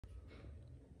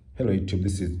Hello YouTube,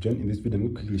 this is John. In this video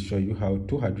I'm going to quickly show you how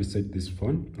to hard reset this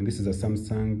phone, and this is a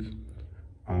Samsung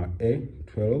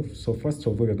A12. So first of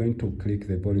all, we're going to click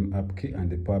the volume up key and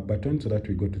the power button so that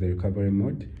we go to the recovery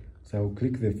mode. So I'll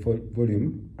click the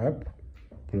volume up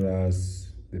plus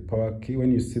the power key.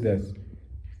 When you see the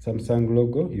Samsung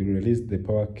logo, you release the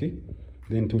power key,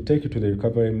 then to take you to the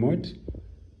recovery mode.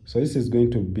 So this is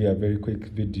going to be a very quick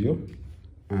video,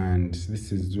 and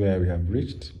this is where we have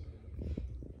reached.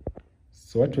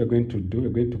 So what we're going to do, we're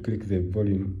going to click the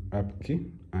volume up key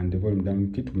and the volume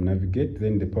down key to navigate,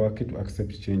 then the power key to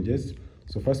accept changes.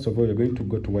 So first of all, you're going to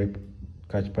go to wipe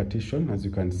cache partition. As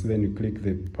you can see, then you click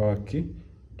the power key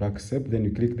to accept, then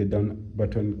you click the down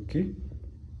button key,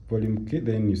 volume key,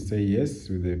 then you say yes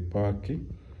with the power key.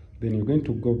 Then you're going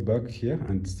to go back here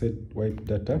and set wipe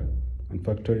data and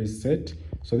factory set.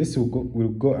 So this will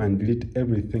go and delete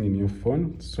everything in your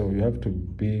phone. So you have to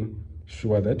be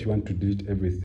sure that you want to delete everything.